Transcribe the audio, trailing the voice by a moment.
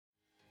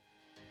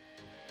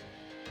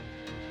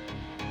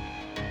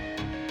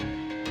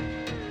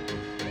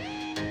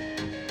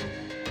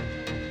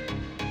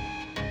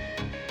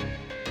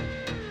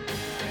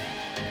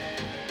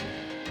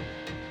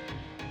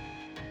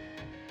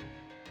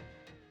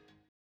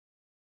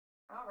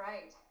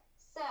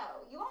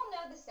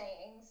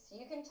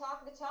You can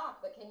talk the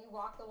talk, but can you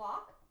walk the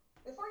walk?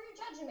 Before you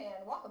judge a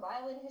man, walk a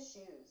mile in his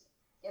shoes.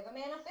 Give a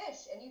man a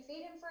fish, and you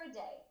feed him for a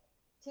day.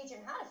 Teach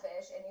him how to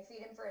fish, and you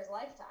feed him for his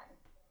lifetime.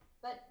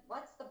 But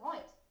what's the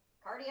point?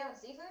 Cardio and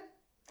seafood?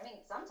 I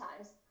mean,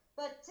 sometimes.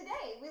 But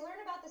today, we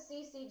learn about the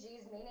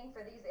CCG's meaning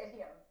for these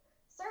idioms.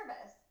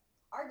 Service.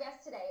 Our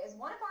guest today is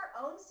one of our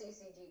own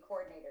CCG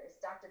coordinators,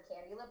 Dr.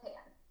 Candace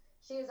Lapan.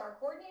 She is our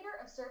coordinator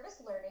of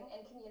service learning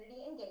and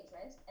community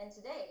engagement, and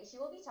today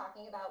she will be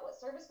talking about what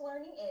service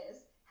learning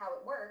is, how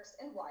it works,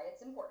 and why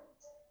it's important.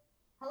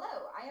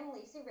 Hello, I am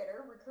Lacey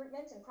Ritter,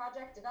 Recruitment and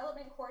Project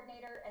Development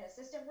Coordinator and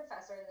Assistant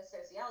Professor in the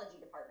Sociology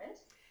Department.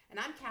 And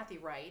I'm Cathy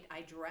Wright.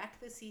 I direct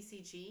the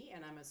CCG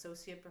and I'm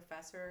Associate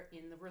Professor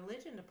in the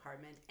Religion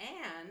Department.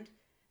 And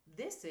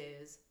this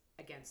is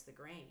Against the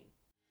Grain.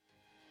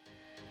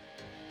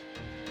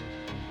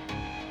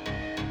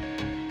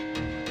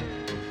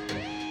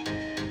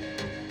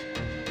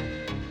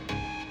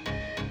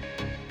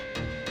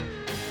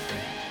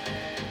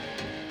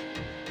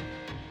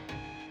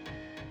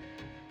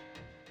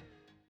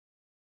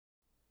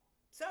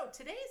 So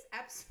today's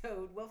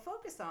episode will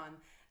focus on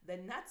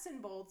the nuts and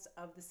bolts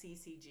of the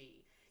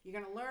CCG. You're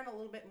going to learn a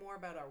little bit more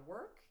about our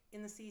work in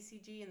the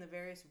CCG and the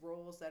various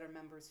roles that our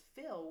members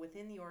fill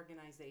within the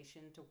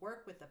organization to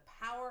work with the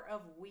power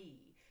of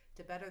we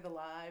to better the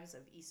lives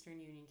of Eastern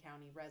Union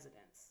County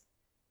residents.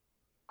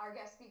 Our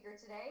guest speaker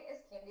today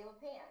is Candace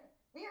Lapan.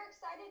 We are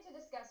excited to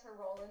discuss her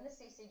role in the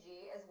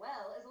CCG as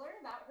well as learn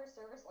about her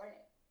service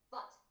learning.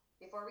 But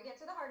before we get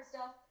to the hard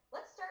stuff,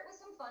 let's start with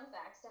some fun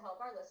facts to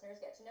help our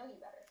listeners get to know you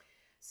better.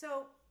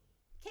 So,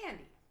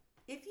 Candy,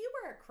 if you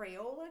were a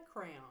Crayola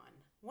crayon,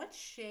 what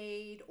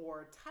shade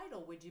or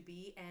title would you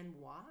be and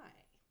why?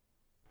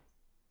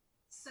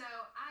 So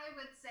I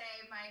would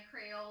say my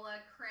Crayola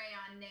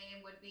crayon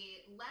name would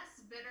be Less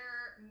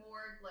Bitter,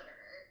 More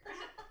Glitter.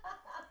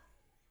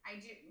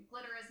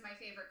 Glitter is my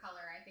favorite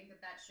color. I think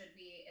that should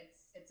be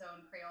its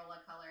own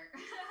Crayola color.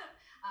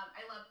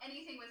 I love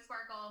anything with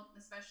sparkle,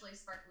 especially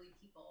sparkly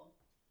people.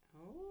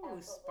 Oh,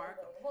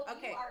 sparkle. Well,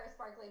 okay. You are a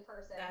sparkly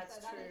person, That's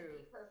so that true.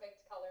 is the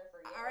perfect color for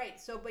you. All right,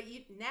 so what do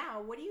you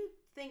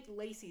think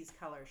Lacey's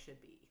color should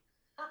be?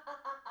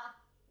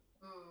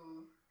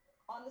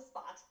 On the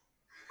spot.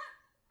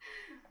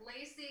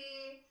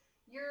 Lacey,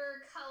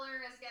 your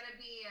color is gonna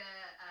be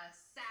a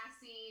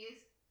sassy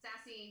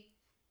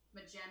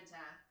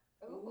magenta.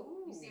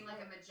 Ooh. You seem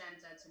like a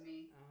magenta to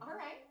me. All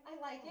right, I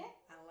like it.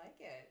 I like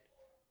it.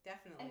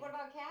 Definitely. And what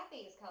about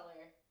Cathy's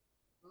color?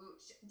 Ooh,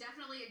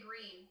 definitely a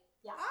green.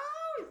 Yeah.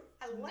 Oh,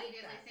 I like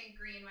Immediately that. think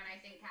green when I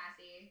think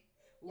Cathy.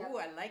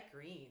 Ooh, I like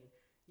green.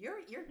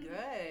 You're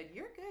good.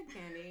 You're good,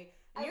 Candy.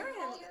 I would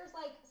call yours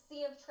like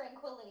Sea of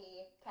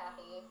Tranquility,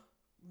 Cathy.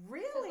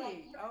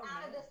 Really? Like, you're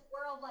out of this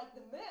world like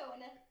the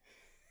moon,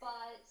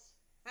 but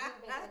you're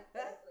making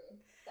it green.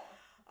 So.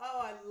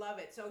 Oh, I love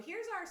it. So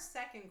here's our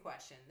second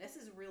question. This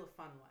is a real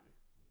fun one.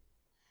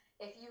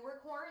 If you were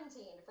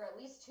quarantined for at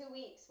least 2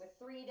 weeks with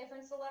 3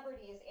 different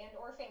celebrities and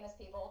or famous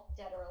people,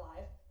 dead or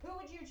alive, who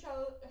would you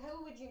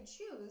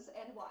choose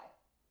and why?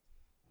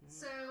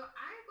 So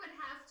I would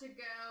have to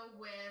go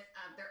with,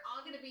 they're all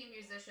going to be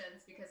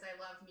musicians because I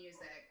love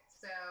music.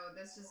 So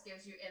this just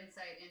gives you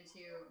insight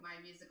into my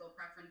musical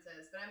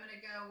preferences. But I'm going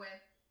to go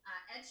with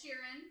Ed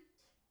Sheeran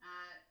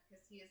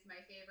because he is my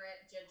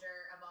favorite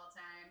ginger of all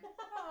time.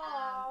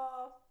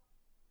 Aww.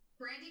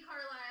 Brandi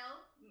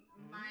Carlile,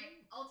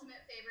 my ultimate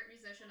favorite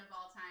musician of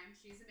all time.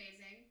 She's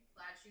amazing.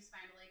 Glad she's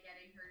finally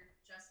getting her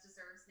just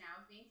deserves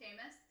now of being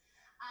famous.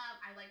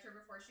 I liked her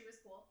before she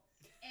was cool.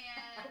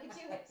 And Look at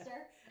you,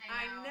 hipster.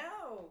 I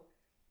know.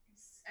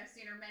 I've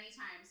seen her many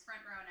times,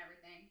 front row and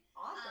everything.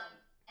 Awesome.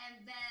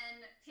 And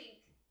then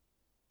Pink.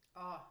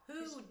 Oh,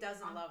 who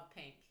doesn't love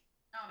Pink?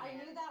 Oh, I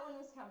knew that one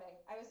was coming.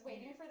 I was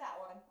waiting for that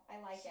one. I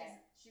like it.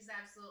 She's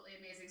absolutely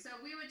amazing. So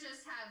we would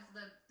just have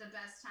the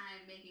best time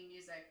making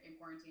music in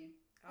quarantine.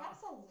 Oh.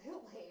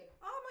 Absolutely.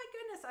 Oh my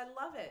goodness, I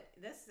love it.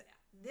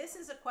 This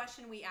is a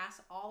question we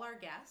ask all our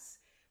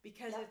guests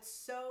because it's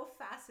so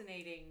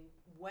fascinating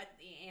what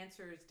the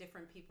answers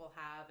different people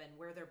have and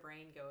where their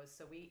brain goes.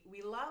 So we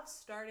love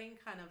starting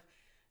kind of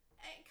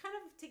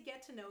to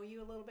get to know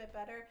you a little bit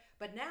better.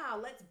 But now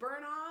let's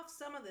burn off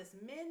some of this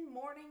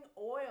mid-morning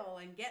oil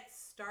and get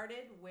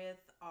started with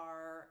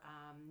our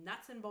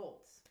nuts and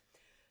bolts.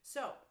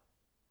 So,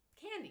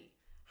 Candy,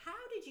 how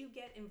did you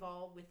get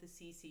involved with the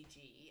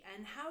CCG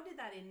and how did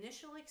that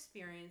initial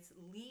experience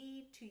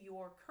lead to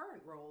your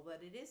current role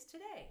that it is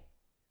today?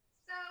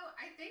 So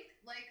I think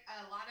like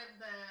a lot of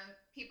the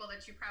people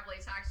that you probably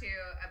talk to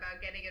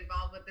about getting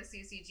involved with the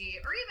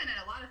CCG or even in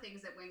a lot of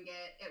things at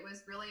Wingate, it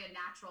was really a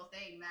natural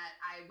thing that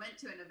I went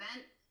to an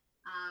event.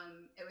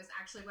 It was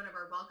actually one of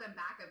our welcome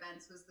back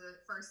events was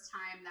the first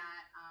time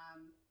that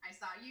I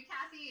saw you,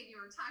 Cathy, and you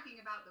were talking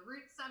about the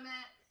Root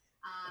Summit.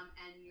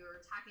 And you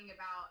were talking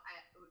about,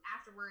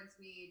 afterwards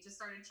we just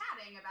started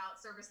chatting about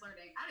service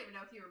learning. I don't even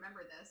know if you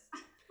remember this.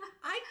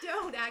 I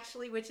don't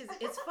actually,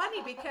 it's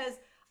funny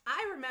because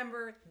I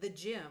remember the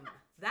gym.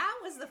 That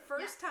was the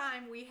first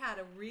time we had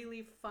a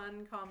really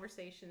fun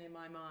conversation in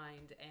my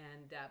mind.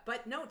 And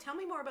but no, tell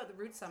me more about the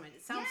Root Summit.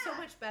 It sounds so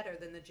much better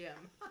than the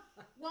gym.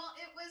 Well,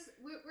 it was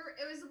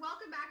a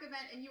welcome back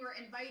event, and you were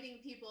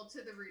inviting people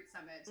to the Root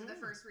Summit, to the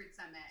first Root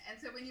Summit.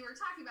 And so when you were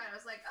talking about it, I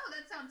was like, oh,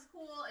 that sounds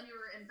cool. And you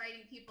were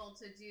inviting people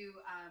to do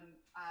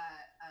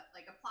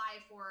like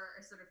apply for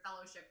a sort of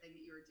fellowship thing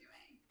that you were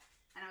doing.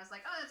 And I was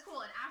like, oh, that's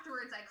cool. And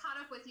afterwards, I caught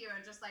up with you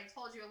and just like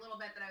told you a little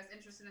bit that I was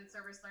interested in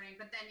service learning.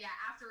 But then,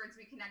 afterwards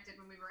we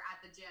connected when we were at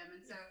the gym.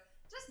 And so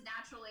just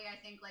naturally, I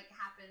think like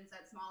happens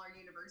at smaller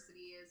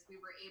universities, we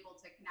were able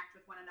to connect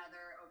with one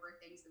another over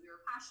things that we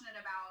were passionate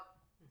about.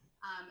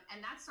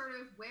 And that's sort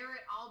of where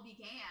it all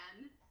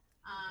began.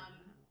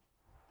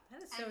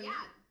 That is so neat.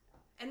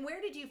 And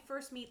where did you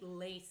first meet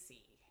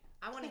Lacey?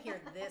 I want to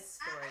hear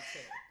this story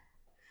too.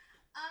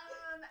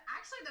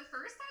 Actually, the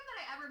first time that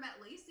I ever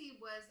met Lacey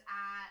was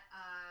at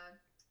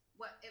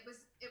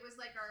it was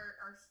like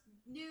our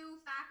new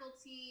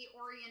faculty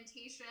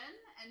orientation,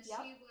 and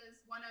she was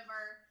one of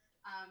our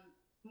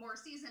more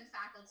seasoned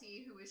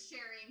faculty who was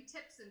sharing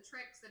tips and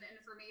tricks and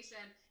information.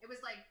 It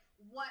was like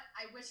what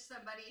I wish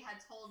somebody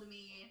had told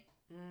me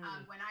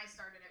when I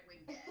started at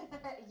Wingate.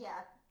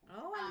 Yeah.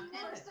 Oh,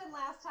 first and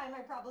last time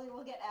I probably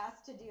will get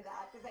asked to do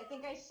that, because I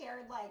think I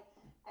shared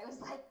I was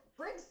like,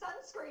 bring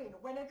sunscreen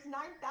when it's 9,000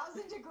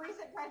 degrees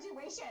at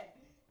graduation.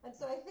 And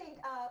so I think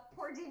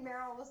poor Dean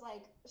Merrill was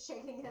like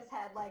shaking his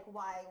head like,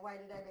 why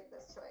did I make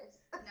this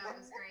choice? No, it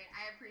was great.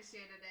 I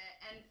appreciated it.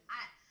 And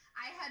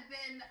I had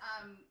been,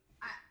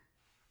 I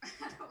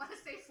don't want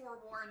to say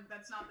forewarned,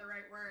 that's not the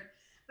right word,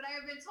 but I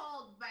have been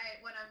told by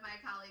one of my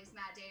colleagues,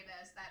 Matt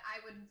Davis, that I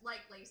would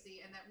like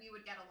Lacey and that we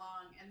would get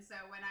along. And so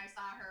when I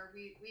saw her,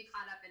 we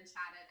caught up and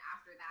chatted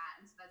after that.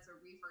 And so that's where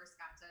we first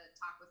got to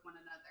talk with one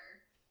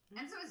another.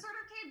 And so it sort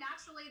of came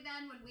naturally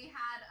then when we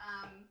had,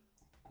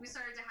 we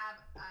started to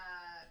have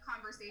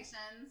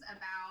conversations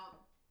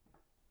about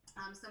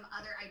some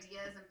other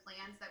ideas and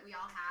plans that we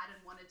all had and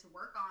wanted to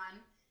work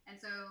on. And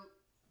so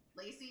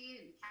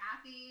Lacey and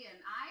Cathy and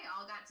I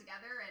all got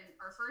together, and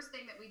our first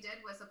thing that we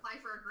did was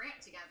apply for a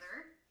grant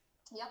together.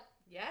 Yep.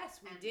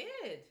 Yes, we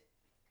did.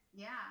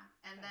 Yeah.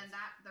 And then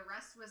the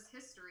rest was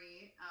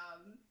history.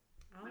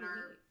 When neat.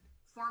 our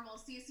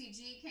formal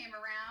CCG came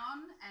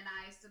around, and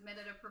I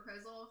submitted a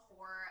proposal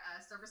for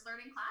a service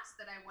learning class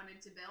that I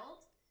wanted to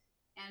build,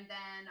 and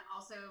then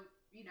also,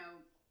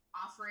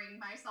 offering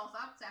myself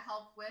up to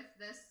help with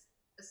this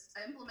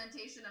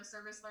implementation of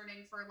service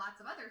learning for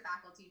lots of other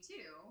faculty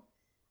too,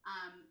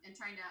 and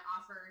trying to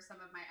offer some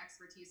of my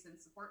expertise and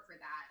support for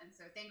that. And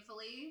so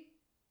thankfully,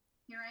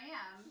 here I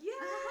am.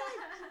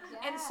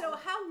 Yay! And so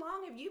how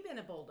long have you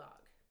been a Bulldog?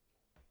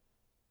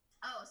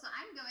 Oh, so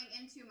I'm going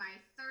into my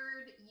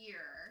 3rd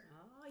year.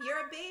 Oh,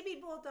 you're a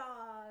baby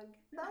Bulldog.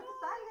 So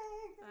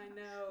exciting. I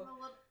know.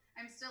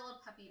 I'm still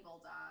a puppy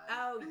Bulldog.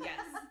 Oh,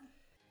 yes.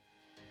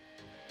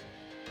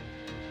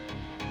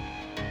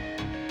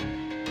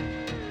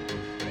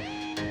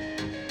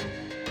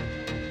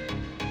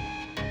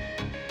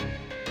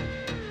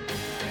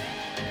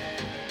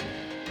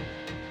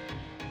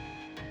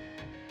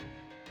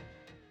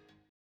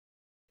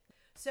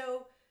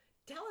 So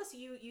tell us,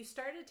 you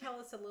started to tell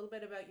us a little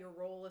bit about your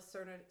role as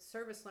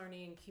service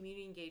learning and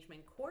community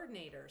engagement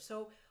coordinator.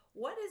 So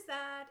what is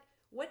that?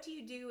 What do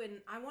you do? And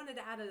I wanted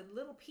to add a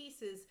little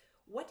piece is,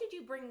 what did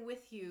you bring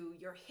with you,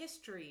 your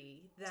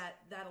history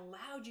that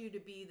allowed you to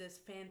be this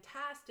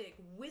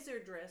fantastic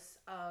wizardress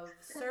of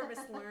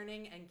service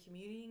learning and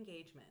community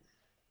engagement?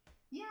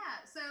 Yeah,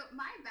 so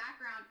my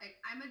background,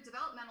 I'm a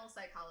developmental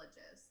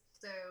psychologist.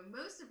 So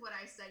most of what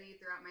I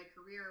studied throughout my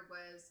career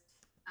was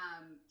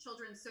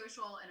children's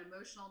social and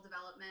emotional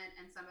development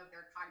and some of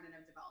their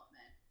cognitive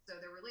development. So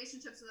their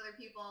relationships with other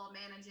people,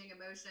 managing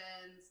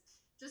emotions,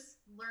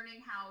 just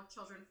learning how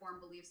children form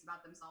beliefs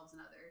about themselves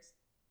and others.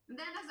 And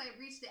then as I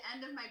reached the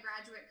end of my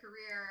graduate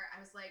career, I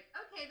was like,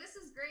 okay, this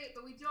is great,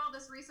 but we do all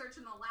this research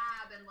in the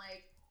lab, and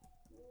like,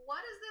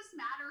 what does this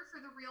matter for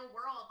the real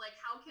world? Like,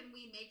 how can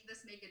we make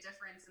this make a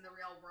difference in the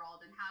real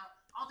world? And how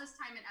all this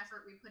time and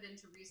effort we put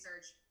into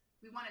research,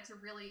 we want it to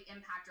really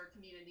impact our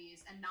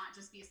communities and not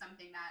just be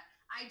something that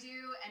I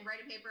do and write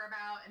a paper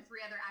about and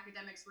 3 other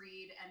academics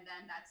read, and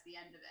then that's the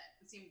end of it.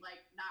 It seemed like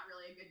not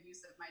really a good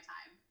use of my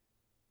time.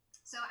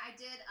 So I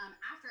did,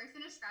 after I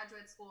finished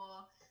graduate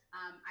school,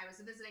 I was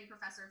a visiting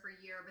professor for a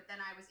year, but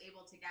then I was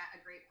able to get a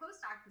great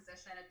postdoc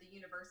position at the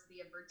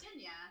University of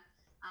Virginia,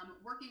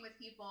 working with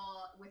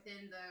people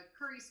within the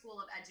Curry School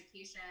of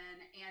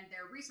Education and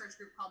their research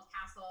group called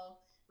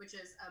CASTLE, which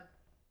is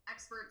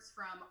experts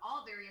from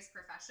all various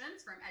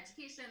professions, from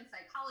education,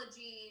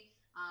 psychology,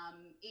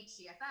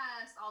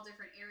 HCFS, all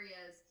different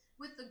areas,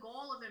 with the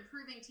goal of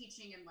improving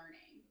teaching and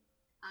learning.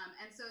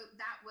 And so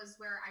that was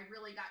where I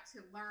really got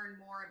to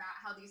learn more about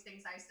how these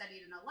things I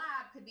studied in a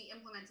lab could be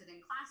implemented in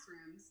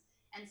classrooms.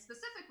 And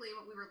specifically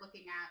what we were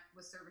looking at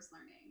was service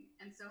learning.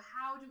 And so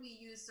how do we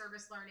use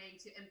service learning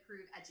to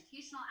improve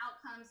educational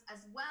outcomes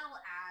as well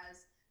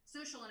as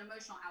social and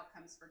emotional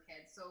outcomes for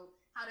kids. So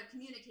how to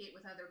communicate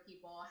with other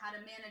people, how to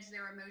manage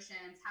their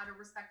emotions, how to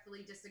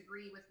respectfully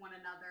disagree with one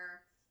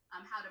another,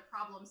 how to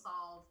problem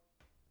solve.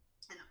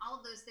 And all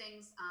of those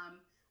things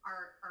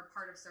are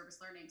part of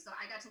service learning. So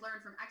I got to learn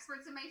from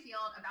experts in my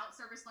field about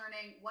service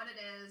learning, what it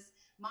is,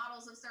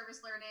 models of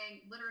service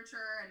learning,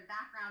 literature and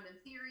background and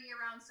theory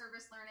around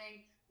service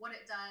learning, what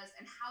it does,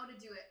 and how to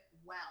do it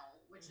well,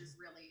 which is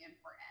really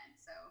important.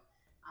 So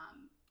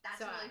that's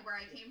really where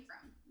I came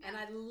from. Yeah. And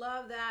I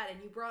love that.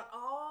 And you brought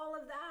all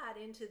of that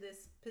into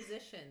this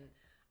position.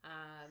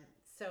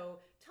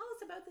 So tell us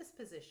about this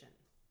position.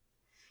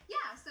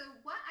 Yeah, so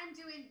what I'm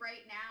doing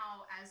right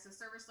now as a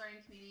service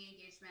learning community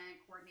engagement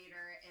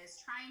coordinator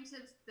is trying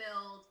to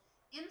build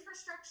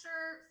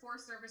infrastructure for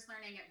service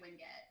learning at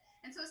Wingate.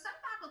 And so some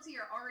faculty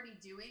are already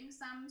doing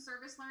some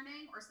service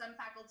learning, or some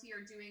faculty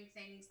are doing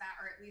things that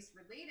are at least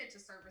related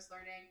to service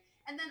learning,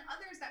 and then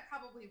others that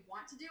probably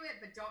want to do it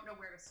but don't know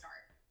where to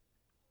start.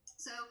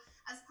 So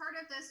as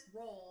part of this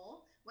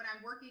role, what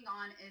I'm working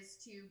on is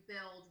to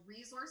build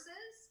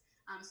resources.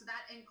 So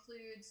that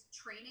includes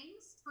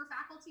trainings for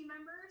faculty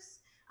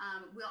members.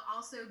 We'll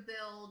also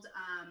build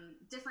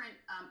different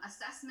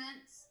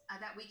assessments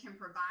that we can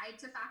provide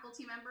to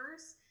faculty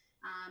members,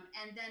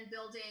 and then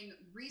building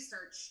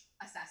research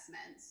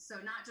assessments.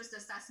 So not just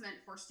assessment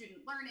for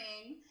student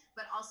learning,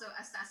 but also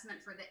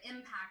assessment for the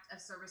impact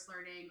of service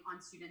learning on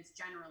students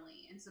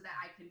generally. And so that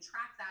I can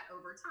track that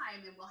over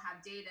time, and we'll have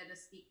data to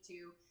speak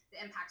to the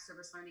impact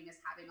service learning is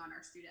having on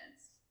our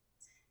students.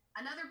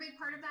 Another big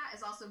part of that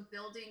is also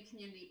building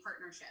community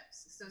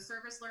partnerships. So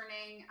service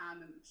learning,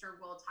 I'm sure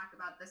we'll talk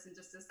about this in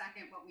just a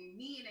second, what we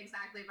mean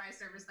exactly by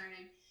service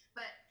learning,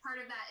 but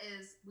part of that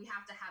is we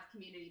have to have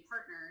community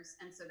partners,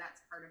 and so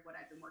that's part of what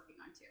I've been working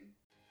on too.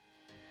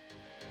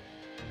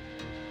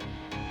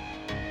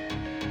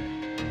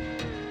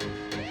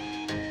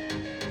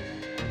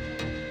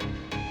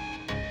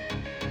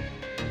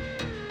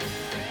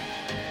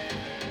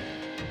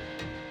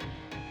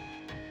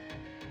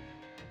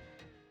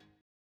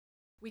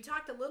 We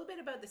talked a little bit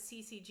about the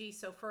CCG.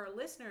 So for our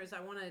listeners,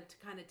 I wanted to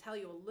kind of tell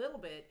you a little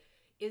bit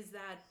is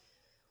that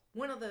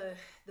one of the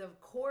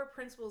core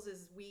principles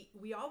is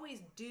we always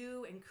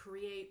do and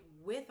create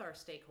with our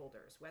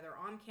stakeholders, whether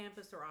on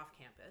campus or off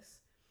campus.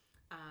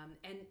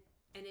 And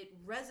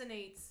it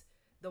resonates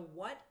the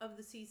what of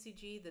the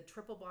CCG, the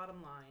triple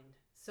bottom line,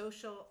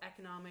 social,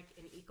 economic,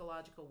 and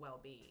ecological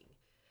well-being.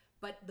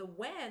 But the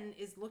when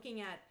is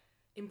looking at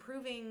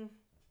improving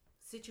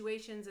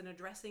situations and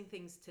addressing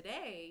things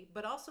today,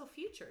 but also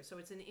future. So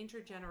it's an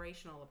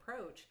intergenerational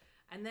approach.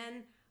 And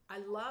then I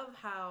love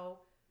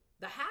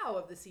the how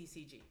of the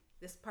CCG,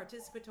 this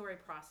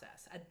participatory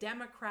process, a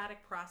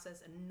democratic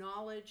process, a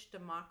knowledge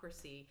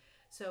democracy.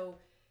 So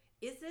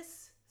is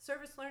this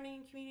service learning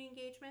and community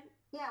engagement?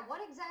 Yeah, what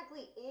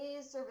exactly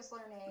is service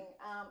learning?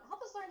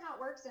 Help us learn how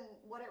it works and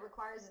what it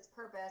requires, its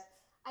purpose.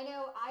 I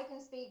know I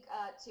can speak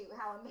to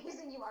how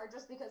amazing you are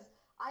just because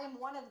I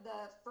am one of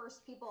the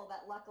first people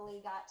that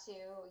luckily got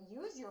to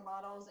use your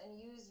models and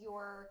use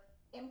your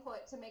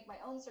input to make my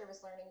own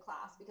service learning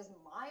class, because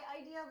my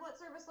idea of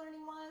what service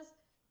learning was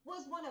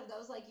one of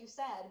those, like you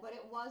said, but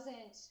it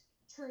wasn't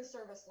true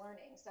service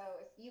learning. So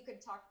if you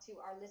could talk to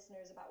our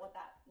listeners about what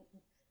that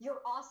your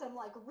awesome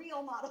like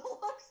real model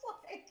looks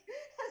like.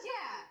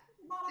 Yeah,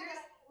 model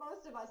that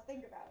most of us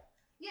think about.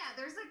 Yeah,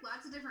 there's like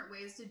lots of different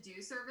ways to do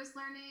service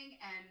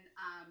learning, and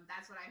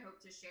that's what I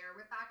hope to share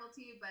with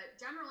faculty. But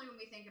generally, when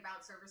we think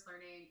about service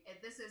learning,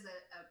 this is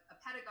a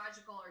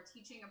pedagogical or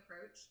teaching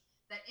approach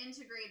that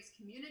integrates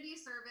community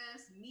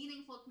service,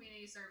 meaningful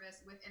community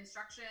service, with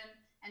instruction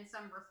and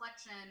some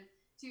reflection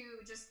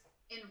to just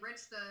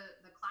enrich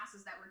the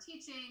classes that we're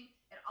teaching.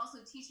 It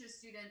also teaches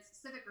students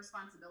civic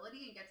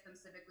responsibility and gets them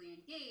civically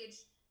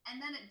engaged. And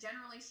then it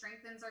generally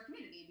strengthens our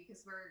community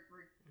because we're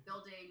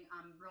building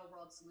real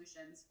world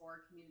solutions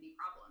for community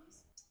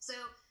problems. So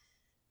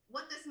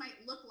what this might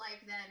look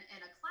like then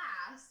in a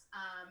class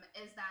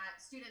is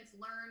that students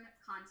learn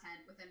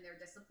content within their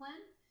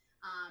discipline.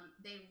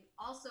 They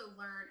also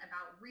learn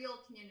about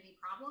real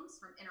community problems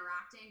from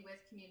interacting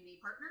with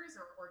community partners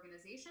or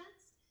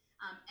organizations.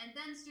 And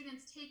then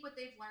students take what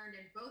they've learned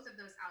in both of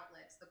those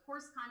outlets, the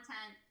course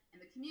content and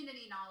the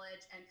community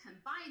knowledge, and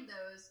combine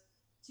those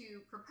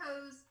to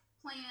propose,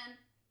 plan,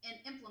 and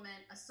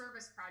implement a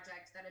service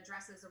project that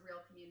addresses a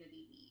real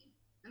community need.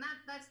 And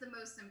that's the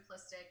most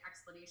simplistic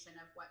explanation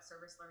of what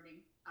service learning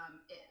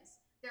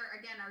is. There,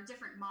 again, are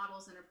different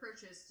models and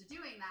approaches to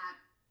doing that,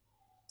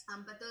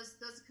 but those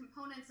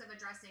components of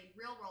addressing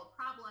real world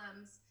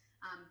problems,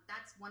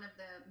 that's one of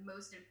the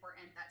most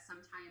important that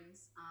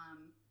sometimes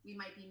we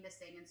might be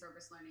missing in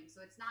service learning. So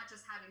it's not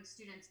just having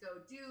students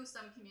go do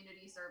some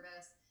community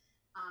service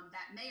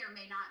that may or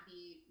may not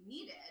be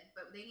needed,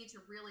 but they need to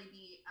really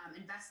be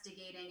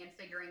investigating and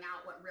figuring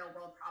out what real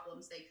world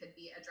problems they could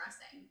be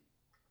addressing.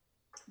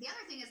 The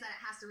other thing is that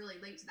it has to really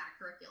link to that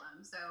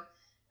curriculum. So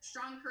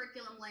strong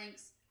curriculum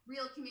links,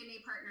 real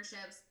community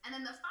partnerships, and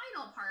then the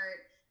final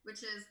part,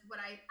 which is what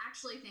I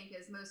actually think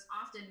is most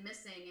often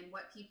missing and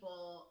what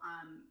people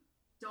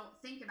don't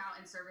think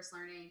about in service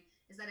learning,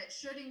 is that it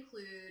should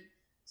include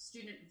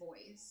student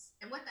voice.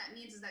 And what that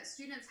means is that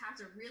students have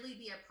to really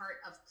be a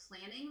part of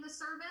planning the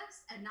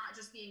service and not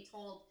just being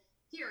told,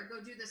 here, go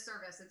do this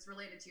service, it's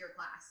related to your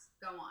class,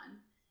 go on.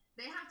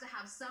 They have to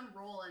have some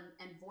role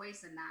and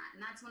voice in that.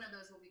 And that's one of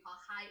those what we call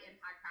high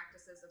impact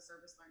practices of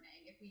service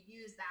learning. If we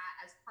use that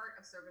as part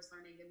of service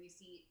learning, then we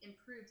see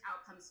improved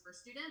outcomes for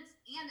students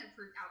and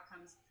improved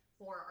outcomes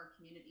for our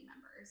community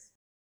members.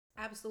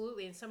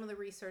 Absolutely. And some of the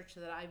research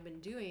that I've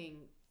been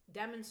doing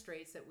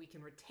demonstrates that we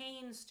can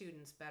retain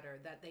students better,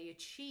 that they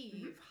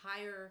achieve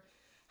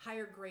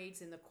higher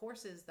grades in the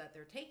courses that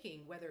they're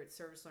taking, whether it's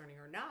service learning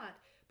or not,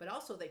 but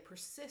also they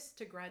persist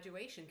to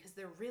graduation because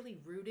they're really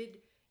rooted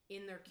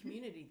in their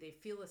community. They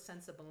feel a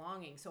sense of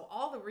belonging. So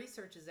all the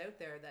research is out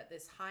there that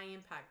this high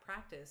impact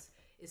practice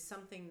is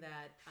something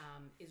that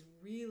is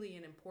really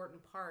an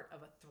important part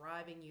of a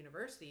thriving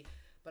university,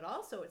 but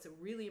also it's a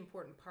really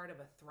important part of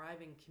a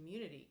thriving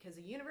community, because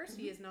a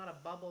university is not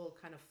a bubble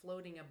kind of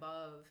floating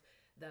above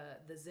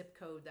the zip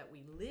code that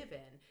we live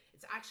in.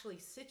 It's actually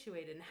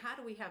situated. And how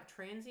do we have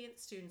transient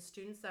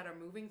students that are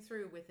moving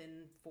through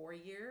within 4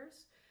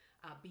 years,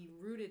 be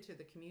rooted to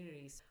the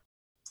communities?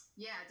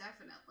 Yeah,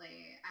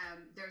 definitely.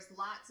 There's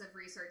lots of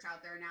research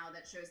out there now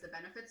that shows the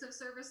benefits of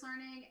service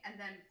learning. And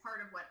then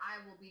part of what I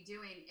will be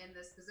doing in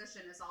this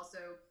position is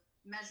also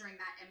measuring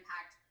that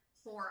impact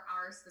for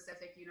our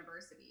specific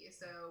university.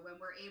 So when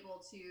we're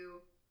able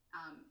to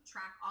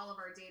track all of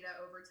our data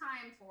over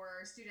time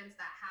for students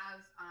that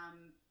have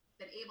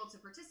been able to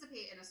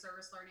participate in a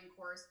service learning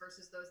course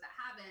versus those that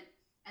haven't,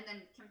 and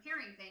then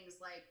comparing things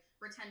like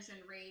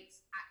retention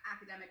rates,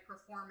 academic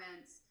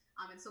performance.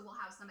 And so we'll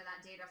have some of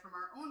that data from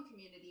our own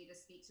community to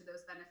speak to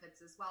those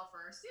benefits as well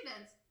for our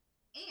students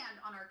and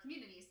on our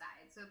community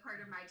side. So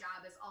part of my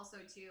job is also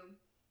to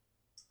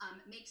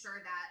make sure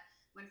that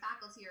when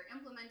faculty are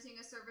implementing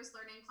a service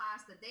learning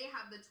class, that they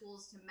have the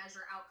tools to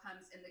measure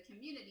outcomes in the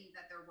community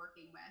that they're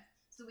working with,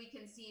 so we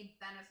can see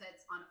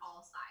benefits on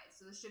all sides.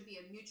 So this should be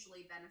a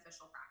mutually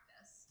beneficial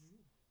practice.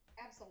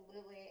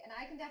 Absolutely. And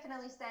I can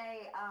definitely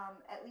say,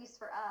 at least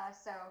for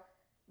us, so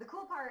the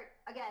cool part,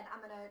 again,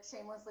 I'm going to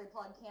shamelessly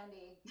plug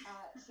Candy.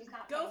 She's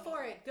not Go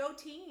for it. Go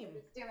team.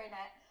 Doing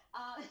it.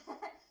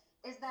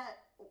 Is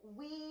that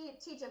we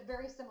teach a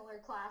very similar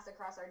class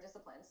across our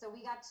disciplines. So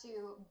we got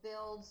to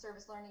build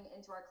service learning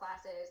into our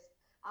classes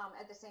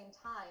at the same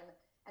time.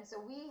 And so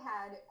we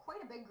had quite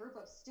a big group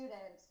of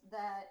students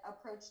that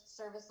approached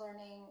service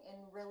learning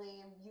in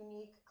really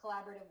unique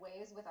collaborative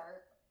ways with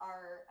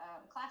our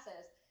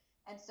classes.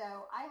 And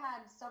so I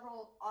had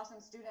several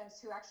awesome students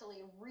who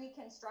actually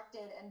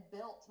reconstructed and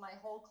built my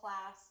whole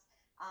class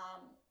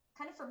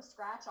kind of from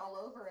scratch all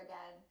over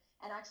again,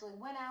 and actually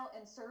went out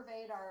and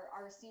surveyed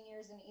our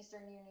seniors in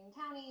Eastern Union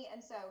County.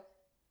 And so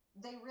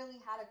they really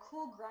had a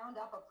cool ground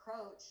up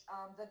approach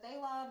that they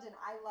loved and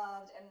I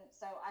loved. And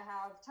so I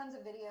have tons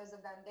of videos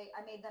of them.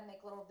 I made them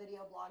make little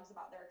video blogs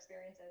about their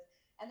experiences,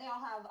 and they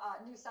all have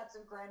new sets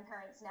of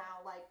grandparents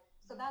now.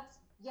 So that's,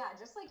 yeah,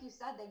 just like you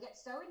said, they get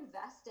so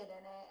invested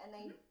in it, and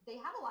they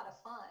have a lot of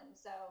fun.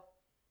 So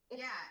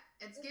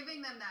it's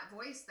giving them that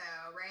voice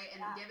though, right?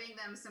 And giving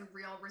them some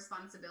real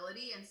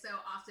responsibility. And so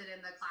often in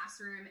the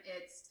classroom,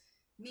 it's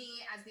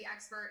me as the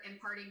expert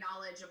imparting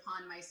knowledge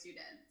upon my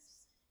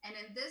students. And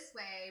in this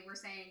way, we're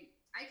saying,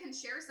 I can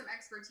share some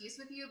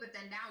expertise with you, but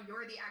then now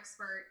you're the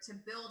expert to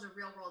build a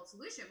real world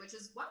solution, which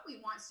is what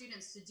we want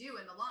students to do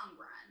in the long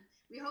run.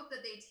 We hope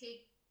that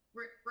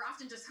we're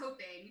often just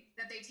hoping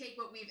that they take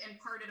what we've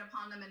imparted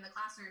upon them in the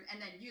classroom and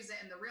then use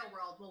it in the real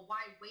world. Well,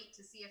 why wait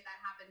to see if that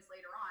happens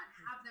later on?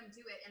 Have them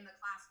do it in the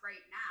class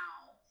right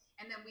now.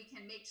 And then we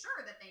can make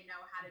sure that they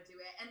know how to do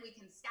it, and we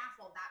can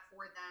scaffold that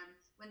for them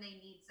when they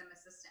need some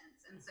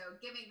assistance. And so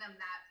giving them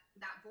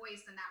that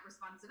voice and that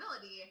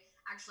responsibility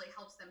actually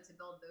helps them to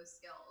build those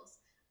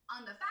skills.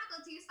 On the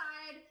faculty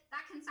side,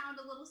 that can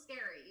sound a little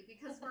scary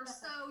because we're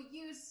so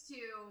used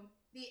to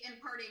the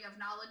imparting of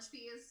knowledge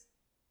piece.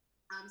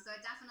 So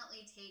it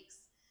definitely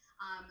takes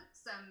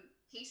some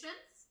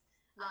patience,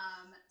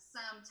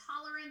 some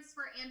tolerance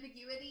for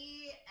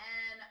ambiguity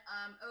and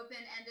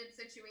open-ended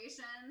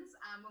situations.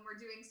 When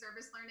we're doing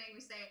service learning,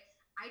 we say,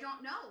 I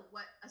don't know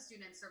what a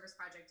student's service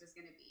project is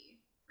going to be,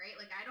 right?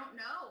 Like, I don't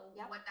know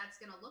what that's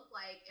going to look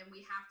like, and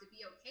we have to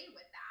be okay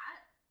with that.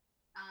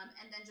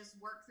 And then just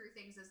work through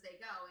things as they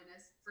go. And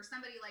as for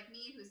somebody like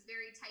me who's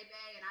very type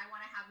A and I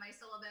want to have my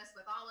syllabus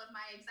with all of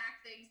my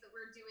exact things that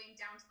we're doing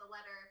down to the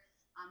letter,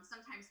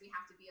 sometimes we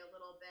have to be a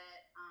little bit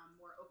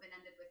more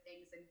open-ended with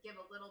things and give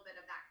a little bit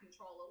of that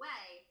control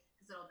away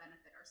because it'll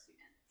benefit our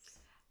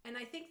students. And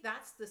I think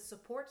that's the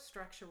support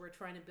structure we're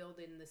trying to build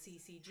in the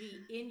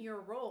CCG in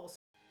your role.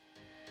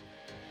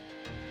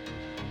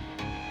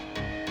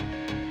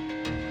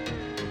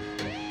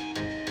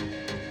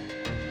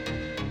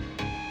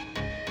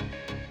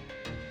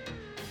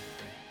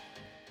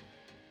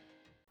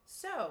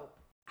 So,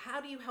 how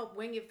do you help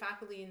Wingate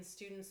faculty and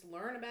students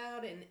learn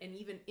about and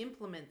even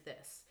implement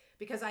this?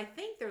 Because I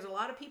think there's a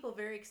lot of people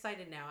very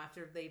excited now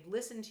after they've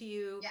listened to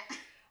you. Yeah.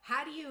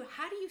 How do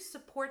you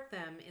support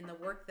them in the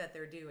work that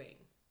they're doing?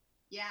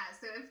 Yeah,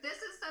 so if this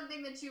is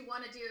something that you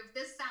want to do, if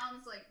this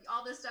sounds like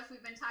all this stuff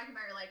we've been talking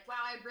about, you're like, wow,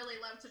 I'd really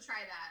love to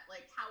try that.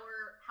 Like, how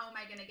am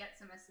I going to get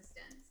some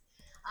assistance?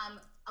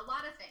 A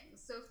lot of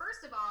things. So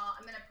first of all,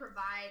 I'm going to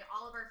provide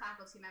all of our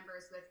faculty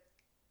members with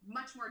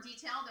much more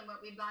detail than what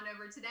we've gone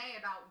over today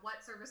about what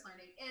service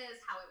learning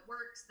is, how it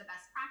works, the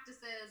best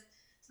practices,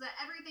 so that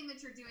everything that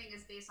you're doing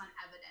is based on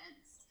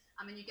evidence,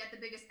 and you get the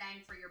biggest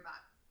bang for your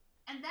buck.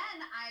 And then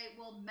I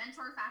will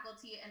mentor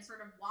faculty and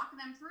sort of walk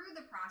them through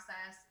the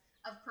process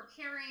of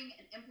preparing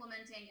and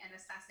implementing and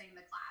assessing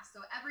the class.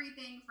 So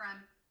everything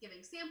from giving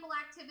sample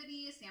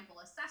activities,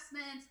 sample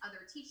assessments,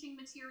 other teaching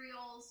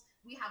materials.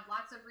 We have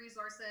lots of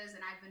resources,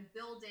 and I've been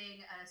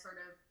building a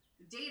sort of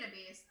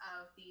database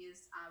of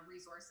these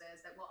resources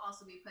that we'll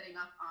also be putting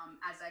up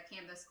as a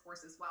Canvas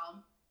course as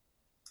well.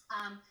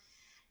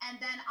 And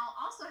then I'll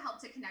also help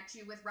to connect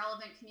you with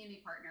relevant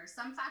community partners.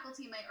 Some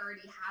faculty might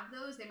already have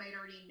those. They might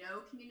already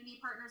know community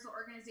partners or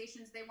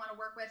organizations they want to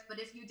work with. But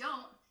if you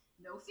don't,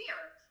 no fear.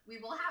 We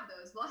will have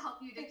those. We'll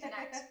help you to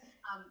connect.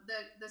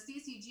 The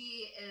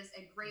CCG is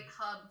a great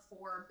hub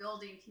for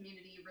building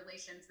community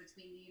relations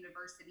between the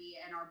university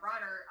and our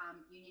broader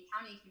Union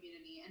County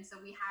community. And so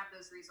we have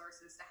those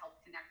resources to help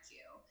connect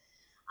you.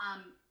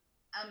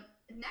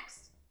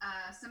 Next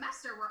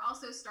semester, we're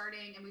also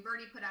starting, and we've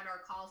already put out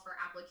our call for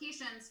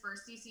applications for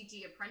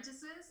CCG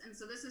apprentices. And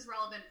so this is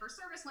relevant for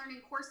service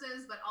learning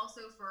courses, but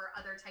also for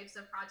other types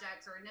of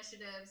projects or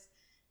initiatives.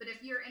 But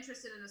if you're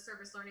interested in a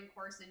service learning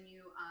course and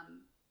you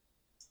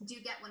do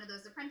get one of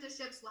those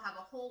apprenticeships, we'll have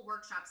a whole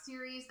workshop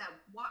series that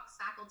walks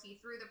faculty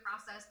through the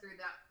process through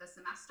the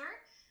semester,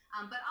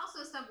 but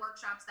also some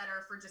workshops that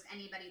are for just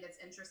anybody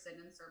that's interested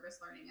in service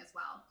learning as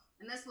well.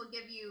 And this will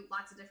give you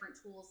lots of different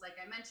tools, like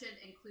I mentioned,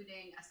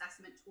 including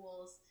assessment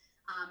tools.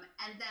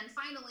 And then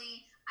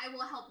finally, I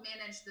will help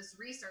manage this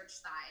research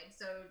side.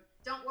 So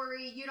don't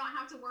worry, you don't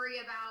have to worry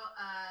about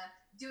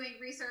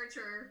doing research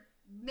or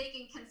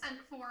making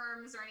consent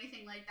forms or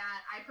anything like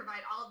that. I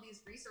provide all of these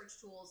research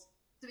tools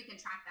so we can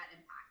track that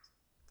impact.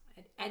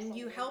 And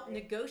you help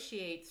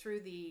negotiate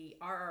through the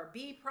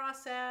RRB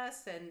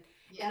process and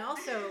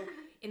also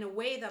in a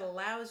way that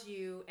allows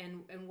you,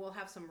 and we'll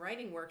have some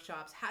writing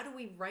workshops. How do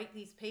we write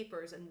these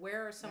papers, and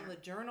where are some of the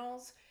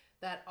journals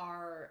that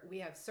we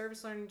have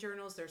service learning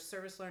journals, there's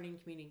service learning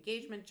community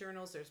engagement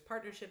journals, there's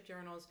partnership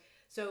journals.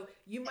 So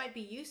you might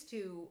be used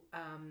to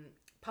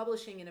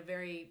publishing in a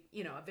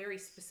very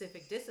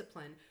specific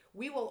discipline.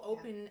 We will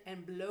open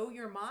and blow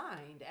your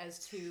mind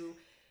as to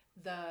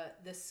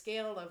the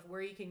scale of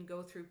where you can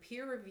go through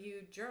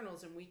peer-reviewed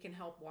journals, and we can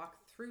help walk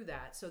through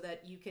that so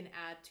that you can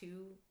add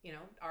to,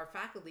 our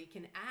faculty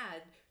can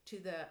add to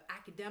the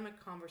academic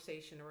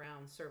conversation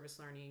around service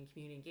learning and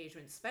community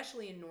engagement,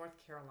 especially in North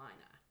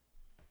Carolina.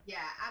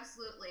 Yeah,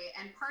 absolutely.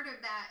 And part of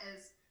that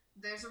is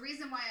there's a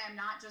reason why I'm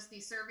not just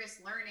the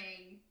service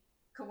learning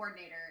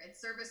coordinator.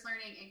 It's service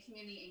learning and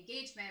community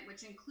engagement,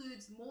 which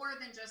includes more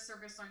than just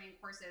service learning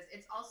courses.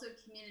 It's also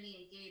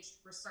community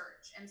engaged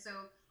research. And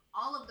so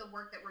all of the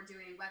work that we're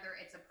doing, whether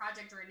it's a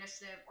project or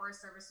initiative or a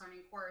service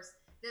learning course,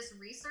 this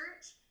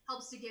research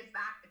helps to give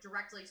back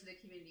directly to the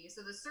community.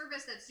 So the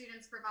service that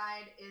students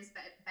provide is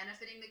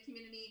benefiting the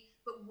community,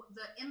 but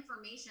the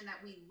information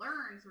that we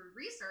learn through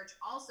research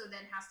also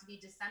then has to be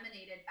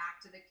disseminated back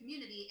to the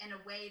community in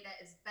a way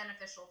that is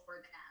beneficial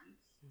for them.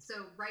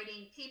 So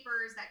writing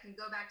papers that can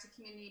go back to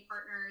community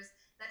partners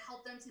that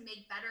help them to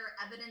make better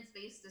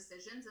evidence-based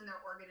decisions in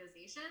their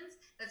organizations,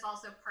 that's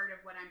also part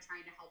of what I'm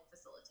trying to help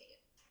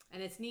facilitate. And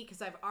it's neat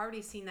because I've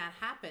already seen that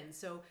happen.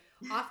 So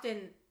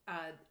often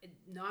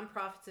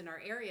nonprofits in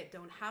our area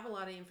don't have a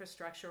lot of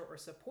infrastructure or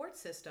support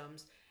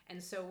systems.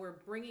 And so we're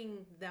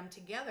bringing them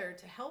together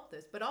to help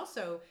this, but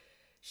also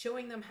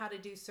showing them how to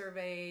do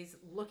surveys,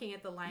 looking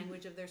at the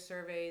language of their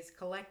surveys,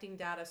 collecting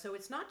data. So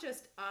it's not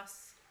just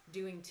us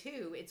doing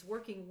too, it's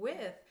working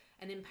with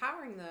and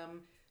empowering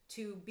them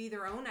to be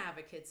their own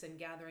advocates and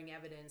gathering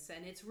evidence.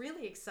 And it's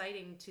really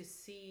exciting to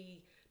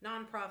see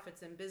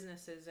nonprofits and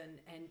businesses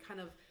and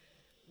kind of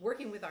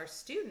working with our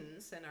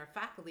students and our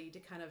faculty to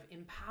kind of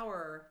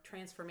empower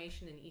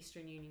transformation in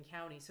Eastern Union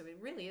County. So it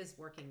really is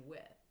working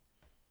with.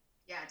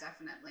 Yeah,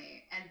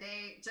 definitely. And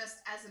they, just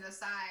as an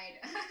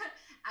aside,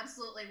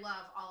 absolutely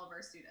love all of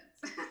our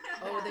students.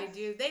 Oh, they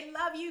do. They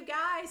love you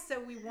guys.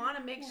 So we want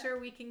to make sure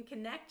we can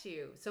connect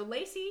you. So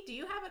Lacey, do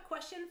you have a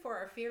question for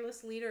our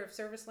fearless leader of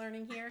service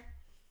learning here?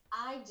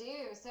 I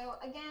do. So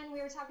again,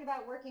 we were talking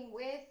about working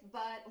with,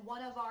 but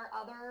one of our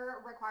other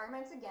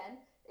requirements again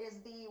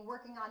is the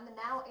working on the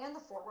now and the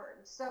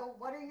forward. So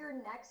what are your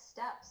next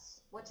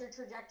steps? What's your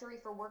trajectory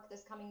for work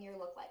this coming year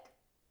look like?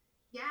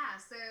 Yeah,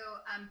 so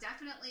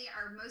definitely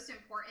our most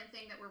important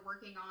thing that we're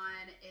working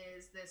on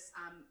is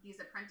these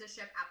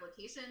apprenticeship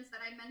applications that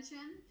I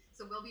mentioned.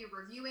 So we'll be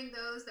reviewing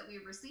those that we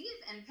receive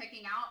and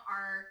picking out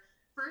our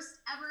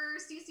first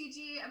ever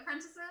CCG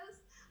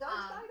apprentices. So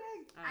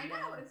exciting. I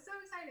know, it's so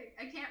exciting.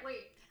 I can't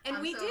wait.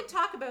 And we did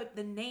talk about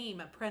the name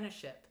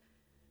apprenticeship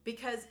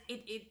because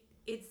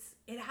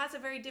it has a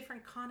very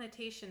different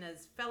connotation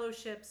as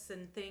fellowships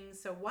and things.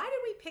 So why did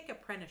we pick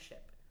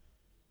apprenticeship?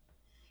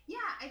 Yeah,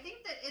 I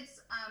think that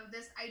it's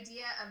this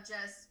idea of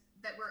just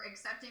that we're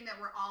accepting that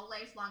we're all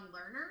lifelong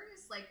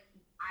learners. Like,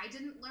 I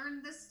didn't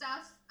learn this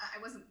stuff. I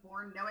wasn't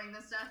born knowing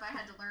this stuff. I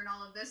had to learn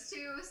all of this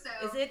too. So,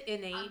 Is it um,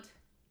 innate?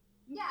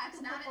 yeah,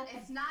 it's not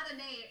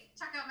innate.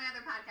 Check out my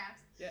other podcast.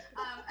 Yeah.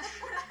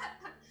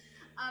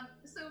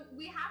 So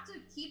we have to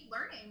keep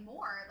learning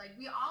more. Like,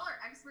 we all are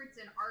experts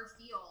in our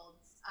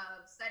fields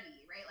of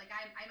study, right? Like,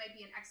 I might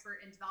be an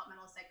expert in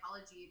developmental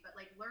psychology, but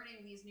like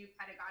learning these new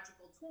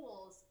pedagogical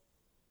tools,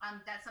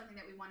 that's something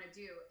that we want to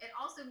do. It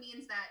also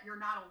means that you're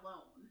not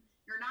alone.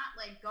 You're not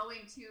like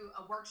going to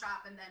a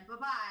workshop and then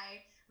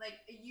bye-bye.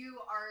 Like, you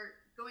are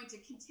going to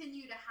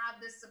continue to have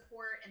this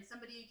support and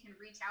somebody you can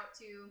reach out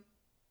to.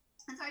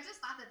 And so I just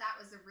thought that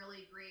was a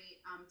really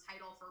great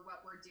title for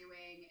what we're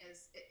doing.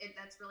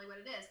 That's really what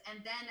it is.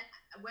 And then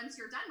once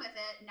you're done with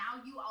it,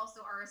 now you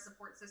also are a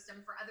support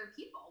system for other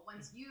people.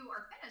 Once you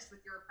are finished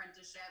with your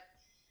apprenticeship,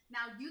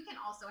 now you can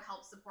also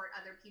help support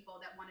other people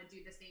that want to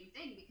do the same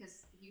thing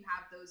because you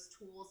have those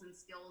tools and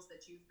skills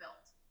that you've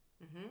built.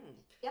 Mm-hmm.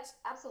 Yep,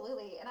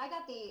 absolutely. And I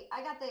got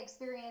the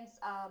experience.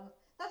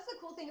 That's the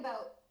cool thing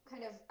about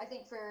kind of, I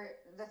think for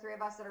the three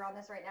of us that are on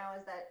this right now,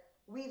 is that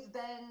we've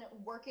been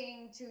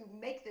working to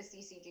make the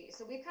CCG.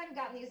 So we've kind of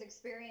gotten these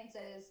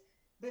experiences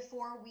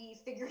before we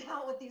figured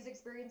out what these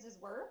experiences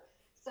were.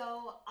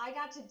 So I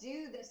got to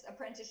do this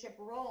apprenticeship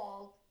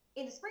role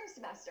in the spring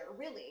semester,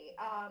 really,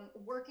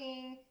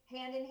 working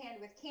hand in hand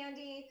with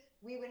Candy.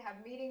 We would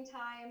have meeting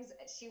times.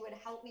 She would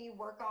help me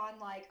work on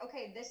like,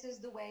 okay, this is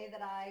the way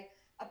that I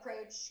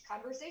approach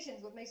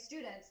conversations with my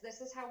students.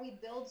 This is how we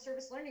build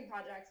service learning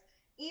projects.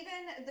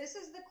 Even this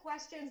is the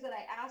questions that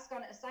I ask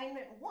on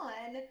assignment 1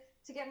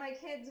 to get my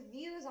kids'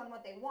 views on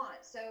what they want.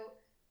 So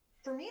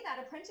for me, that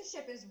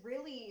apprenticeship is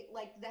really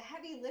like the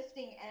heavy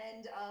lifting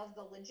end of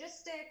the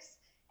logistics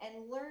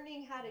and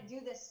learning how to do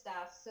this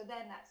stuff. So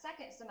then that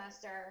second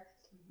semester,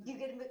 you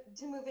get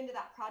to move into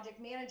that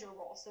project manager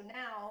role. So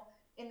now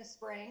in the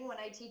spring, when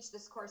I teach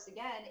this course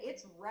again,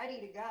 it's ready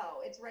to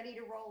go. It's ready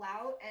to roll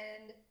out.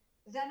 And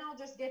then I'll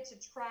just get to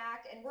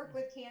track and work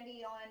with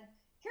Candy on,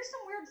 here's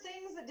some weird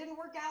things that didn't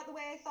work out the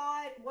way I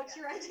thought. What's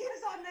your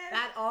ideas on this?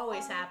 That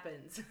always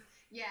happens.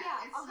 Yeah,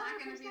 it's not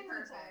going to be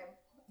perfect.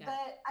 Yeah.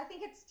 But I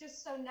think it's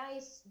just so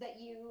nice that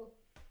you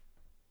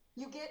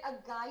get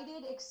a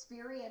guided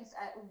experience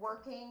at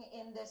working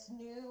in this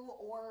new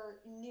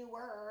or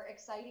newer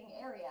exciting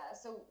area.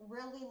 So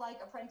really like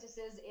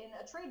apprentices in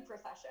a trade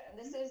profession.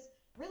 This is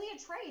really a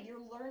trade.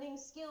 You're learning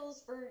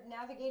skills for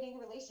navigating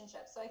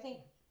relationships. So I think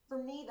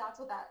for me, that's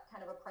what that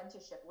kind of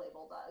apprenticeship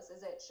label does,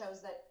 is it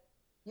shows that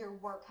your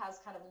work has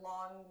kind of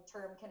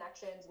long-term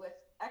connections with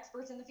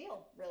experts in the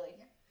field, really.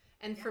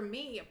 And for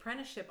me,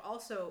 apprenticeship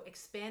also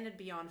expanded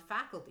beyond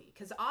faculty,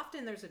 because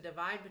often there's a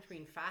divide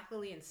between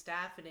faculty and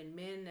staff and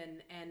admin,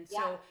 and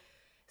so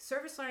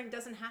service learning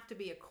doesn't have to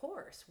be a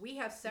course. We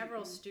have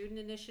several student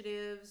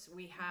initiatives.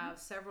 We have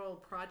several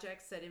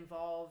projects that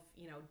involve,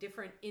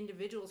 different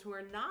individuals who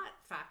are not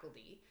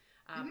faculty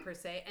per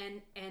se,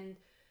 and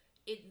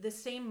the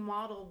same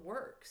model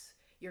works.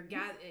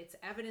 It's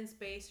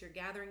evidence-based. You're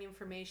gathering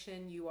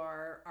information. You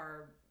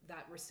are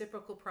that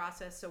reciprocal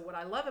process. So what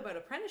I love about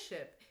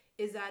apprenticeship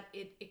is that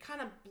it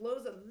kind of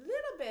blows a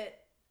little bit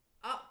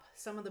up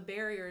some of the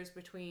barriers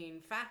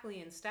between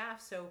faculty and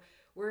staff. So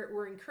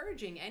we're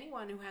encouraging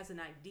anyone who has an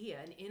idea,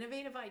 an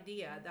innovative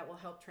idea that will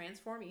help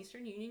transform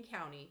Eastern Union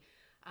County.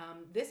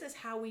 This is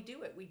how we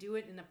do it. We do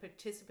it in a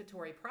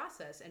participatory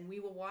process, and we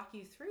will walk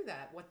you through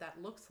what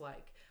that looks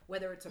like,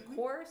 whether it's a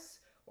course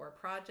or a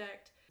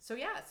project.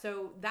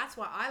 So that's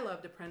why I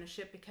loved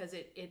apprenticeship, because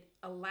it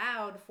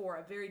allowed for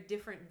a very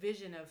different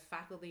vision of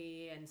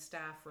faculty and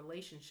staff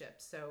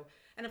relationships. So,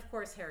 and of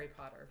course, Harry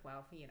Potter,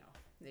 well,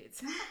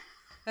 it's...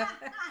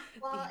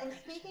 Well, and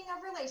speaking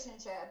of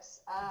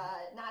relationships,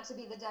 not to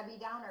be the Debbie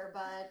Downer,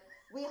 but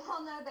we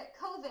all know that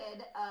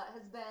COVID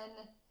has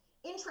been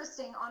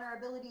interesting on our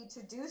ability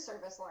to do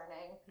service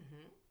learning.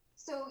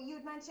 So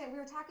you'd mentioned, we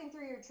were talking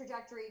through your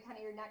trajectory, kind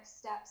of your next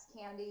steps,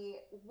 Candy.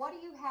 What do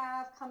you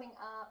have coming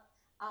up?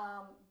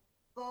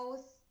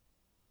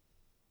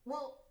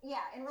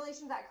 In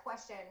relation to that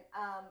question,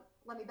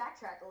 let me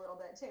backtrack a little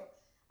bit too.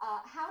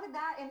 How did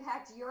that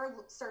impact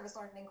your service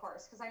learning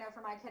course? Because I know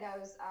for my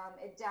kiddos,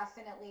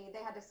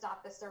 they had to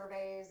stop the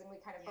surveys, and we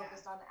kind of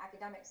focused on the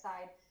academic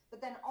side.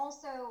 But then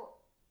also,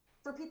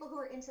 for people who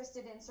are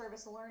interested in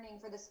service learning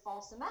for this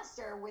fall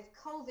semester with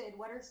COVID,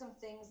 what are some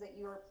things that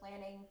you are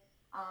planning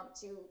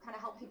to kind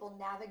of help people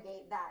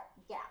navigate that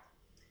gap?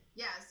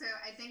 Yeah, so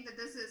I think that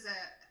this is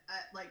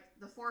like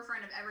the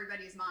forefront of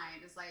everybody's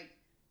mind is like,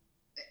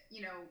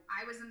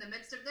 I was in the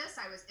midst of this.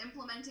 I was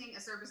implementing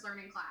a service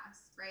learning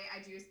class, right?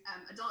 I do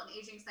adult and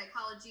aging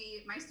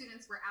psychology. My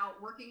students were out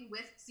working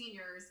with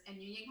seniors in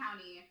Union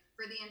County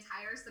for the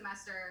entire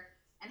semester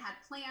and had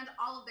planned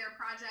all of their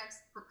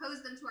projects,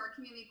 proposed them to our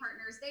community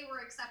partners. They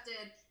were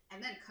accepted,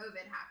 and then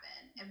COVID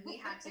happened, and we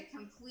had to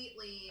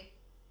completely...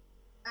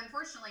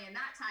 Unfortunately, in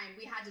that time,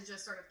 we had to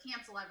just sort of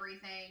cancel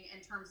everything in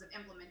terms of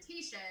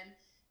implementation,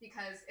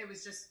 because it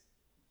was just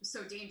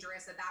so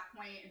dangerous at that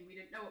point, and we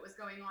didn't know what was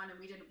going on, and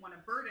we didn't want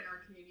to burden our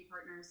community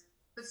partners.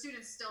 But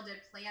students still did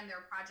plan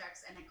their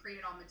projects and had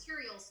created all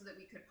materials so that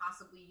we could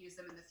possibly use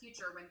them in the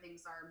future when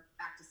things are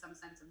back to some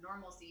sense of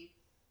normalcy.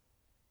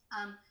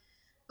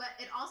 But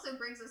it also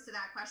brings us to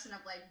that question of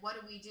like, what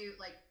do we do?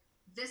 Like,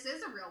 this is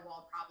a real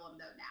world problem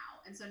though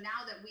now. And so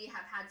now that we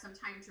have had some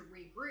time to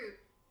regroup,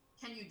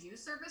 can you do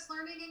service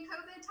learning in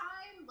COVID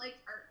time, like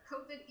our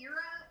COVID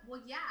era?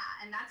 Well,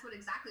 yeah, and that's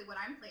exactly what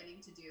I'm planning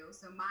to do.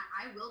 So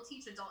I will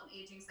teach adult and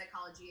aging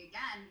psychology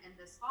again in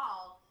this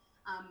fall,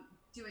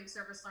 doing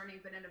service learning,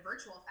 but in a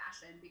virtual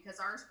fashion, because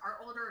our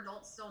older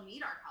adults still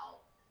need our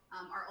help.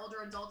 Our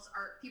older adults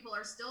people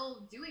are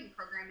still doing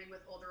programming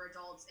with older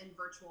adults in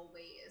virtual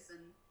ways,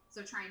 and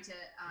so trying to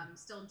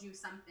still do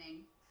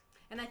something.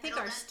 And I think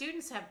our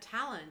students have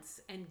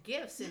talents and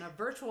gifts in a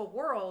virtual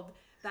world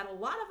that a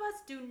lot of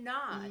us do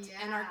not. Yeah,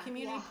 and our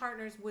community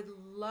partners would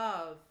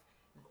love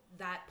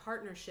that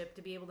partnership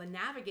to be able to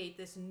navigate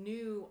this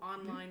new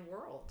online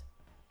world.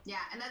 Yeah,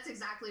 and that's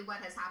exactly what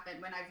has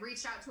happened. When I've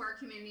reached out to our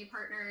community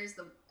partners,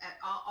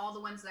 all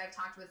the ones that I've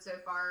talked with so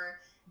far,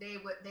 they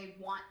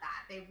want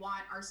that. They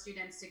want our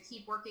students to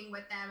keep working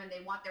with them, and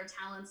they want their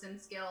talents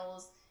and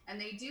skills. And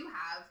they do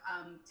have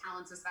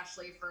talents,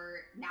 especially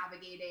for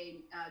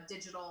navigating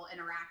digital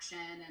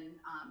interaction. And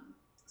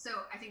so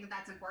I think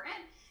that's important.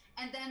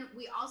 And then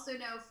we also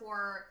know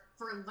for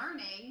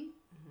learning,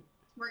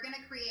 we're going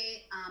to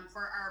create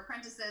for our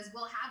apprentices,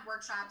 we'll have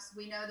workshops.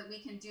 We know that we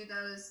can do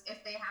those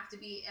if they have to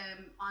be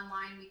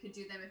online. We could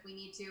do them if we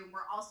need to.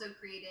 We're also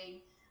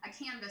creating a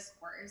Canvas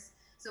course.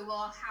 So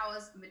we'll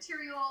house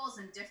materials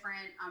and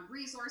different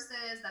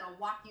resources that'll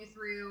walk you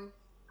through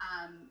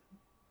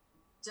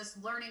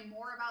just learning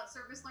more about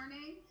service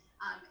learning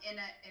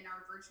in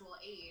our virtual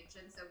age.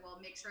 And so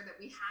we'll make sure that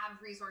we have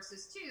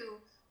resources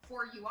too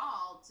for you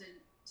all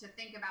to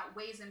think about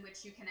ways in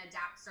which you can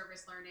adapt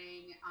service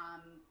learning,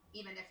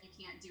 even if you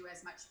can't do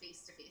as much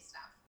face-to-face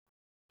stuff.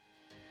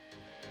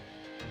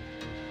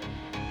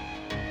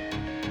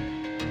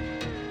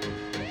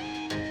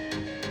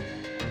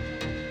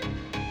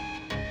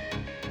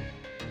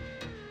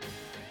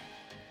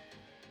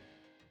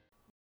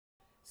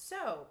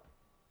 So,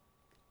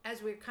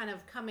 as we're kind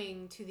of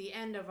coming to the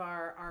end of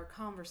our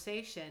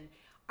conversation,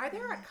 are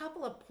there a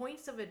couple of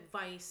points of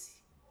advice,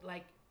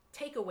 like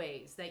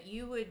takeaways, that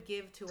you would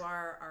give to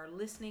our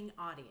listening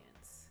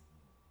audience?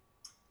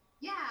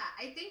 Yeah,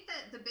 I think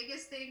that the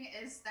biggest thing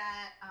is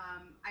that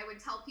I would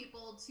tell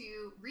people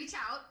to reach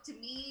out to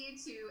me,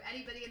 to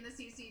anybody in the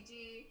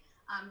CCG,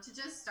 to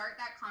just start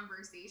that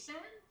conversation.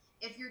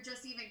 If you're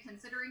just even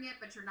considering it,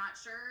 but you're not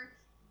sure,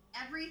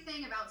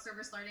 everything about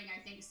service learning, I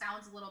think,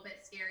 sounds a little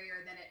bit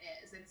scarier than it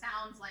is. It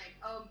sounds like,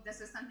 oh,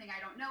 this is something I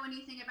don't know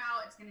anything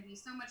about. It's going to be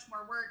so much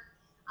more work.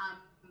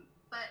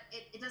 But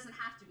it doesn't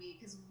have to be,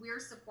 because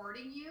we're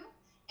supporting you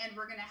and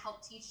we're going to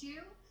help teach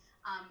you.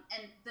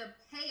 And the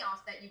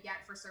payoff that you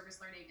get for service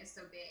learning is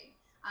so big.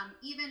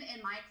 Even in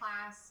my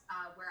class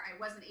where I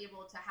wasn't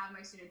able to have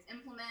my students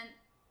implement,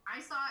 I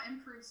saw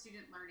improved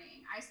student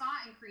learning. I saw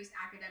increased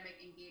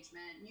academic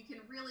engagement. You can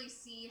really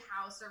see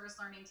how service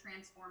learning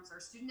transforms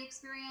our student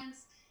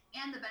experience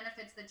and the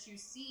benefits that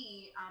you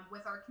see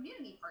with our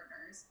community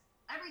partners.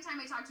 Every time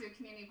I talk to a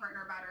community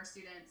partner about our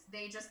students,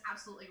 they just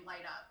absolutely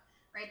light up,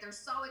 right? They're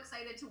so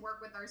excited to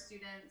work with our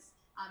students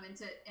and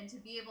to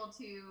be able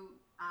to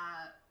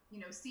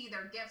see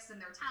their gifts and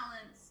their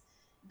talents,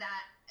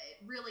 that it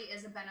really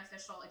is a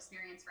beneficial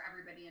experience for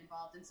everybody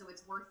involved. And so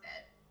it's worth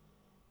it.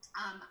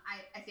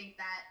 I think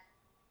that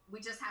we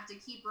just have to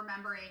keep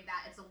remembering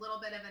that it's a little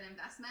bit of an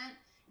investment.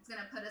 It's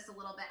going to put us a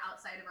little bit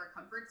outside of our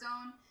comfort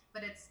zone,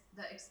 but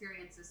the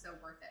experience is so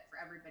worth it for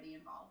everybody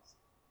involved.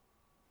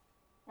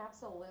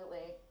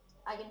 Absolutely.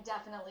 I can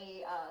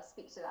definitely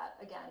speak to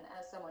that again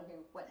as someone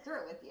who went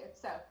through it with you.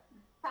 So,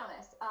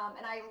 promise.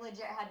 And I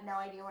legit had no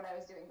idea what I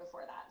was doing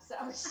before that. So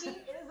she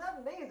is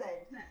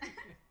amazing.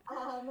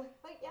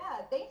 But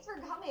yeah, thanks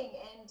for coming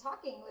and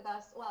talking with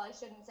us. Well, I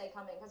shouldn't say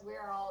coming, because we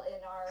are all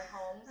in our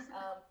homes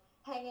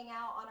hanging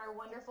out on our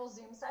wonderful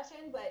Zoom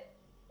session, but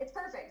it's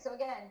perfect. So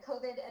again,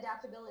 COVID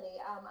adaptability.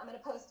 I'm going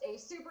to post a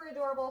super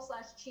adorable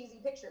 / cheesy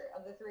picture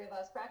of the three of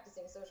us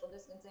practicing social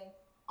distancing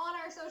on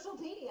our social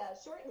media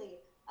shortly,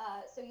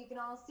 so you can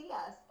all see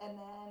us and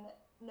then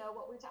know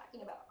what we're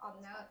talking about on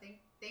this.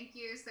 Thank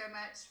you so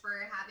much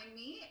for having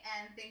me,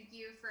 and thank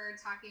you for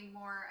talking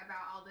more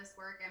about all this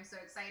work. I'm so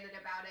excited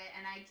about it,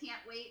 and I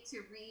can't wait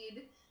to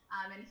read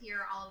and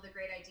hear all of the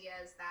great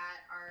ideas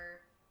that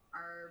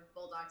our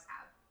Bulldogs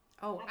have.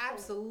 Oh,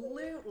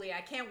 absolutely.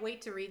 I can't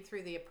wait to read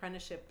through the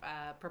apprenticeship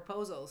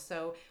proposals.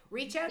 So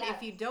reach out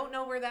if you don't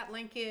know where that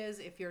link is,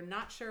 if you're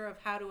not sure of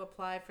how to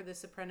apply for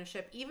this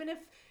apprenticeship, even if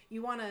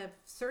you want to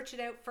search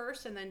it out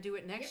first and then do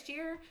it next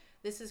year.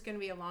 This is going to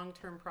be a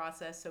long-term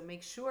process, so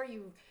make sure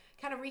you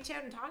kind of reach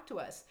out and talk to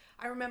us.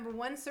 I remember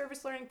one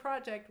service learning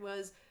project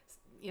was,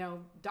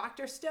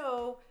 Dr.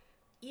 Stowe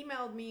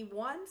emailed me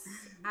once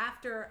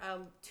after a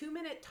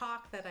 2-minute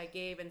talk that I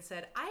gave and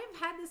said, I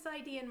have had this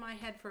idea in my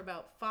head for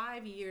about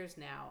 5 years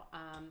now.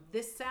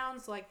 This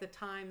sounds like the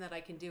time that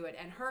I can do it.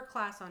 And her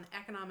class on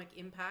economic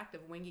impact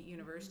of Wingate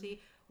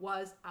University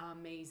was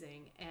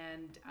amazing.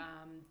 And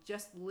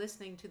just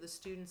listening to the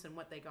students and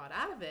what they got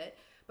out of it,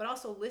 but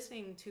also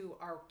listening to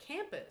our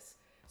campus.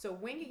 So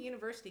Wingate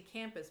University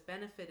campus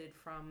benefited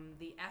from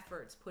the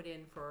efforts put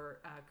in for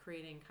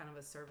creating kind of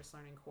a service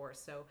learning course.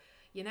 So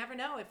you never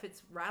know if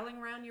it's rattling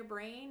around your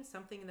brain,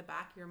 something in the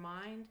back of your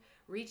mind,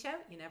 reach out,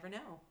 you never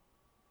know.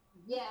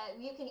 Yeah,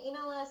 you can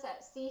email us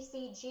at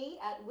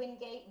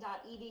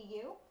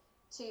ccg@wingate.edu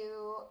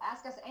to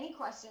ask us any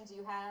questions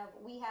you have.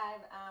 We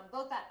have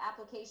both that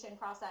application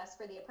process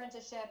for the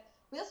apprenticeship.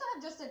 We also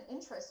have just an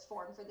interest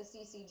form for the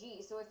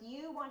CCG. So if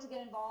you want to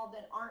get involved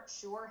and aren't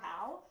sure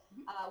how,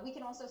 we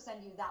can also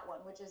send you that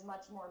one, which is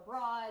much more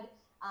broad.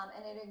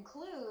 And it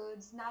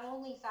includes not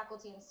only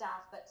faculty and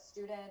staff, but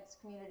students,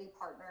 community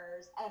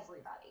partners,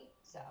 everybody.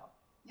 So.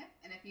 Yep.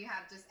 And if you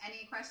have just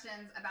any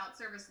questions about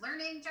service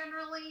learning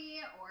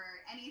generally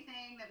or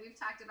anything that we've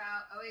talked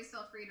about, always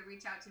feel free to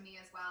reach out to me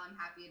as well. I'm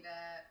happy to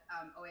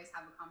always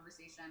have a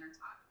conversation or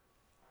talk.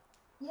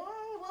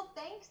 Yay. Well,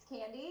 thanks,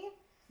 Candy.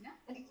 Yeah,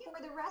 and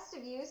for the rest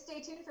of you, stay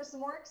tuned for some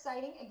more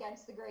exciting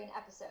Against the Grain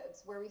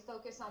episodes where we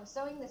focus on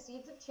sowing the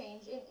seeds of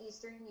change in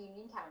Eastern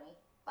Union County.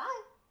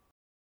 Bye.